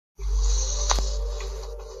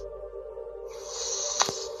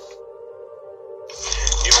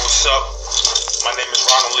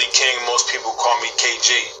people call me KG.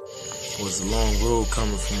 It was a long road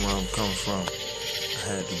coming from where I'm coming from.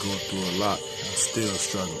 I had to go through a lot. I'm still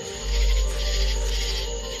struggling.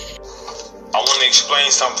 I want to explain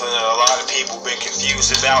something that a lot of people have been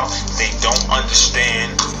confused about. They don't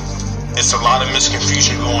understand. It's a lot of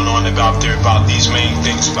misconfusion going on about these main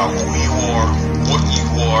things, about who you are, what you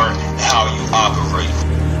are, and how you operate.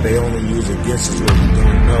 They only use against us what we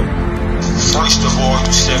don't know. First of all,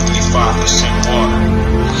 you're 75% water.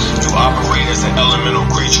 You operate as an elemental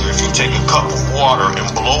creature. If you take a cup of water and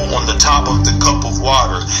blow on the top of the cup of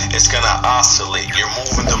water, it's going to oscillate. You're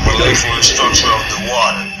moving the molecular structure of the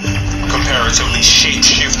water. Comparatively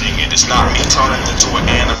shape-shifting it. It's not me turning into an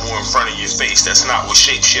animal in front of your face. That's not what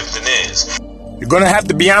shape-shifting is. You're going to have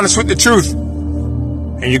to be honest with the truth.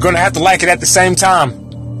 And you're going to have to like it at the same time.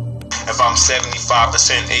 If I'm 75%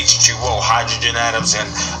 H2O, hydrogen atoms and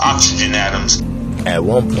oxygen atoms. At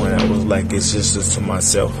one point, I was like, it's just this to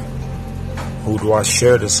myself. Who do I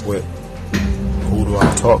share this with? Who do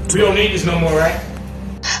I talk to? We don't need this no more, right?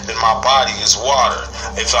 Then my body is water.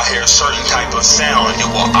 If I hear a certain type of sound, it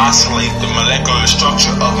will oscillate the molecular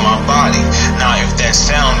structure of my body. Now, if that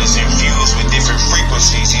sound is infused with different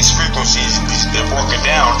frequencies, these frequencies they're broken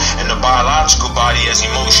down in the biological body as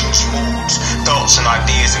emotions, moods, thoughts, and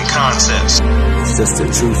ideas and concepts. It's just the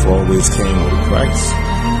truth always came with a price.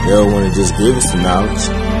 They don't want to just give us the knowledge.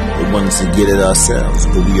 They want us to get it ourselves,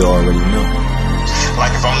 but we already know.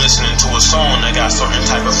 Like if I'm listening to a song that got certain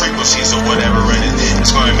type of frequencies or whatever in it, it's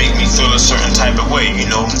going to make me feel a certain type of way, you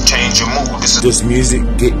know, change your mood. Does music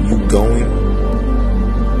get you going?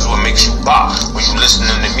 This is what makes you bop when you're listening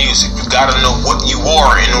to music. You got to know what you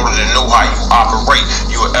are in order to know how you operate.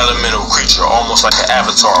 You're an elemental creature, almost like an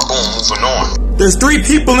avatar. Boom, moving on. There's three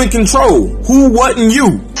people in control. Who, what, and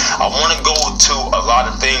you. I want to go to a lot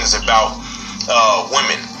of things about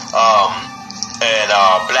women and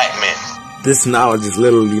black men. This knowledge is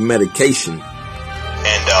literally medication.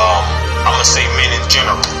 And I'm going to say men in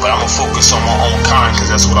general, but I'm going to focus on my own kind because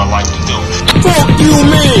that's what I like to do. Fuck you,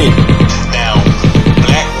 man! Now,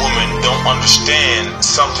 black women don't understand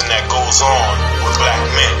something that goes on with black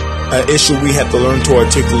men. An issue we have to learn to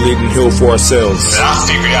articulate and heal for ourselves. That I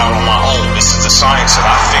figured out on my own. This is the science that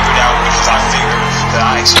I figured out because I figured that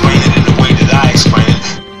I explained it in the way that I explained it.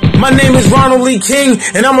 My name is Ronald Lee King,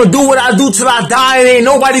 and I'm gonna do what I do till I die, and ain't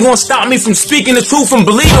nobody gonna stop me from speaking the truth and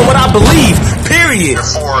believing what I believe, period.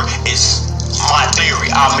 Therefore, it's my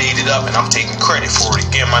theory. I made it up, and I'm taking credit for it.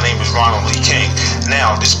 Again, my name is Ronald Lee King.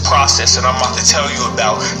 Now, this process that I'm about to tell you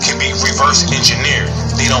about can be reverse engineered.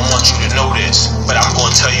 They don't want you to know this, but I'm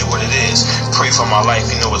going to tell you what it is. Pray for my life.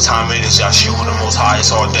 You know what time it is. Yahshua, the Most High,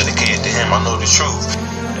 is all dedicated to Him. I know the truth.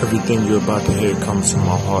 Everything you're about to hear comes from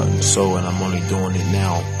my heart and soul, and I'm only doing it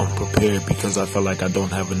now unprepared because I feel like I don't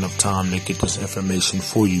have enough time to get this information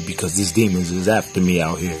for you because these demons is after me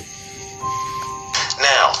out here.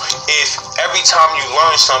 Now, if every time you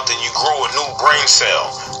learn something, you grow a new brain cell,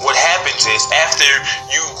 what happens is after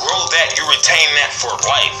you grow that, you retain that for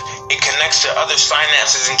life. It connects to other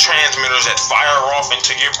synapses and transmitters that fire off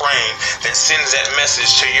into your brain that sends that message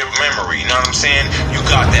to your memory. You know what I'm saying? You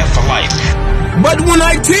got that for life. But when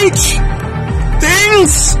I teach,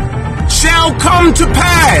 things shall come to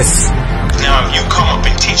pass. Now, if you come up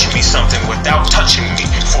and teach me something without touching me,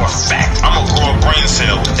 for a fact, I'm gonna grow a brain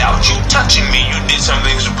cell without you touching me. You did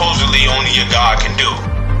something supposedly only a God can do.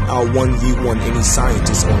 I'll 1v1 any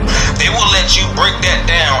scientist on that. They will let you break that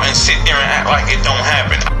down and sit there and act like it don't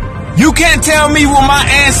happen. You can't tell me what my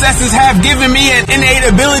ancestors have given me an innate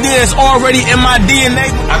ability that's already in my DNA.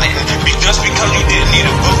 I think just because you didn't need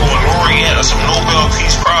a book or a laureate or some Nobel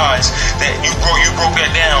Peace Prize that you broke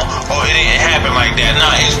that down, oh, it didn't happen like that.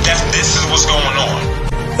 Nah, this is what's going on.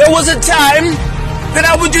 There was a time that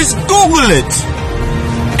I would just Google it.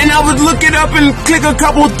 And I would look it up and click a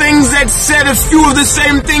couple things that said a few of the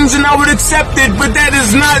same things and I would accept it, but that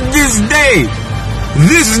is not this day.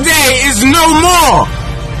 This day is no more.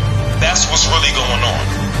 That's what's really going on.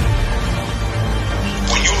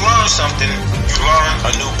 When you learn something, you learn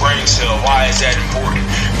a new brain cell. Why is that important?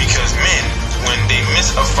 Because men, when they miss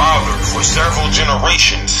a father for several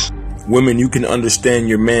generations. Women, you can understand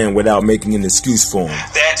your man without making an excuse for him.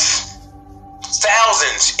 That's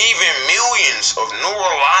thousands, even millions of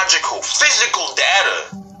neurological, physical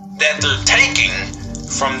data that they're taking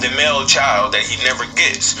from the male child that he never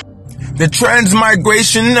gets. The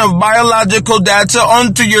transmigration of biological data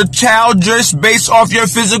onto your child just based off your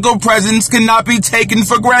physical presence cannot be taken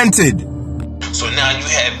for granted. So now you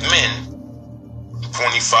have men,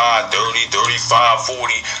 25, 30, 35,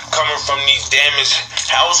 40, coming from these damaged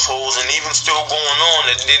households and even still going on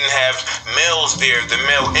that didn't have males there, the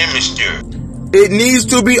male image there. It needs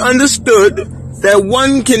to be understood that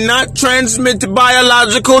one cannot transmit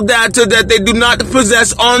biological data that they do not possess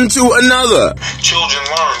onto another. Children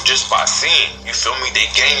learn just by seeing, you feel me? They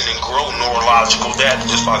gain and grow neurological data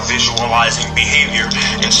just by visualizing behavior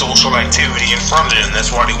and social activity in front of them. That's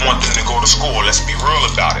why they want them to go to school. Let's be real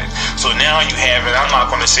about it. So now you have it, I'm not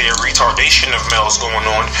going to say a retardation of males going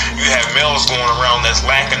on. You have males going around that's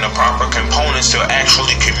lacking the proper components to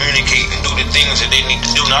actually communicate and do the things that they need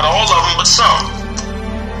to do. Not all of them, but some.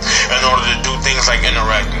 In order to do things like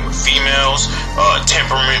interacting with females,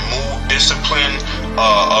 temperament, mood, discipline,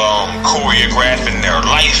 choreographing their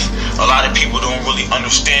life. A lot of people don't really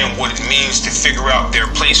understand what it means to figure out their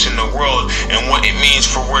place in the world and what it means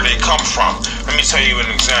for where they come from. Let me tell you an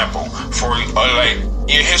example. For like,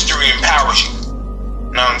 your history empowers you.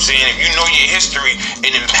 Know what I'm saying? If you know your history,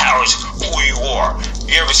 it empowers who you are.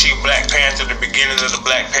 You ever see Black Panther, the beginning of the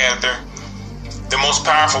Black Panther? The most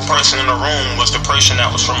powerful person in the room was the person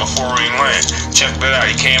that was from a foreign land. Check that out.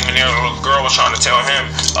 He came in there, a little girl was trying to tell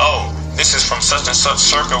him, oh, this is from such and such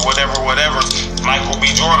circa, whatever. Michael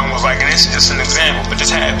B. Jordan was like, and this is just an example, but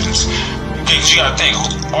this happens. Because you gotta think,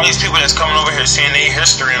 all these people that's coming over here seeing their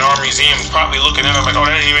history in our museum is probably looking at us like, oh,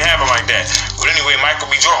 that didn't even happen like that. But anyway,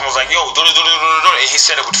 Michael B. Jordan was like, yo, and he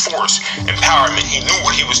said it with force, empowerment. He knew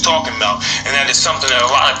what he was talking about, and that is something that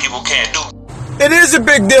a lot of people can't do. It is a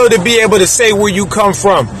big deal to be able to say where you come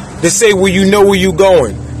from, to say where you know where you're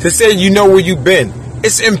going, to say you know where you've been.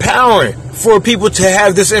 It's empowering for people to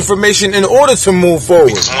have this information in order to move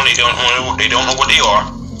forward. Because when they don't know what they are,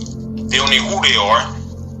 they don't know who they are,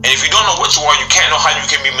 and if you don't know what you are, you can't know how you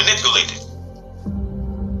can be manipulated.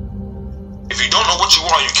 If you don't know what you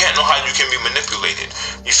are, you can't know how you can be manipulated.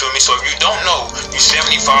 You feel me? So if you don't know, you're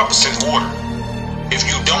 75% water. If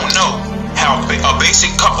you don't know how a basic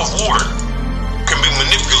cup of water can be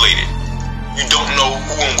manipulated, you don't know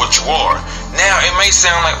who and what you are. Now it may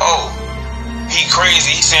sound like, oh, he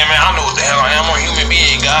crazy, he's saying, man, I know what the hell I am. I'm a human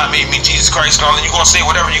being, God made me, Jesus Christ, and all that. You're gonna say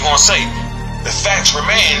whatever you're gonna say. The facts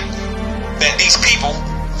remain that these people,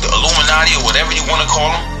 the Illuminati or whatever you want to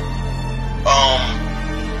call them,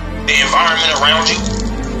 the environment around you,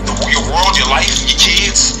 your world, your life, your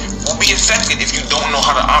kids will be affected if you don't know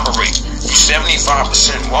how to operate. You're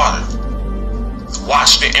 75% water.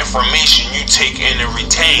 Watch the information you take in and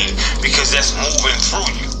retain, because that's moving through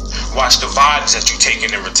you. Watch the vibes that you take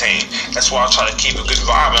in and retain. That's why I try to keep a good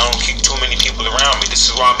vibe. I don't keep too many people around me. This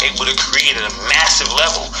is why I'm able to create at a massive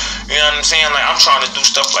level. You know what I'm saying? Like, I'm trying to do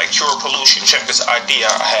stuff like cure pollution. Check this idea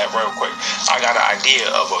I have real quick. I got an idea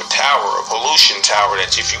of a tower, a pollution tower,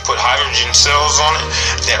 that if you put hydrogen cells on it,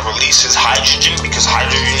 that releases hydrogen, because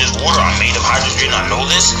hydrogen is water. I'm made of hydrogen. I know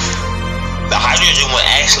this. The hydrogen will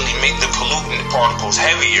actually make the pollutant particles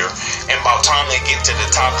heavier, and by the time they get to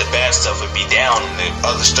the top, the bad stuff would be down, and the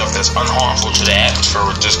other stuff that's unharmful to the atmosphere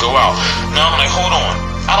would just go out. Now I'm like, hold on,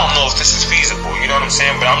 I don't know if this is feasible, you know what I'm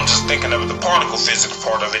saying? But I'm just thinking of the particle physics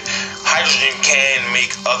part of it. Hydrogen can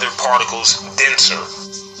make other particles denser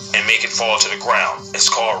and make it fall to the ground.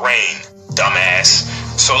 It's called rain, dumbass.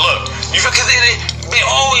 So look, because they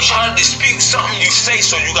always try to dispute something you say,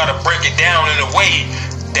 so you gotta break it down in a way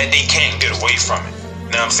that they can't get away from it.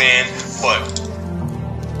 You know what I'm saying? But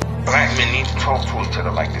black men need to talk to each other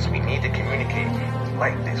like this. We need to communicate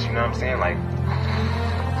like this. You know what I'm saying? Like,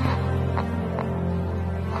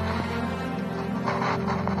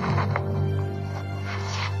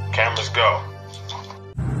 cameras go.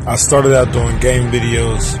 I started out doing game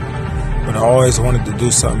videos, but I always wanted to do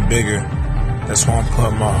something bigger. That's why I'm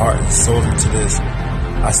putting my heart and soul into this.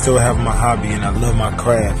 I still have my hobby and I love my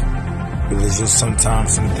craft. But it's just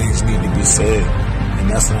sometimes some things need to be said, and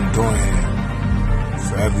that's what I'm doing here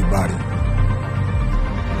for everybody.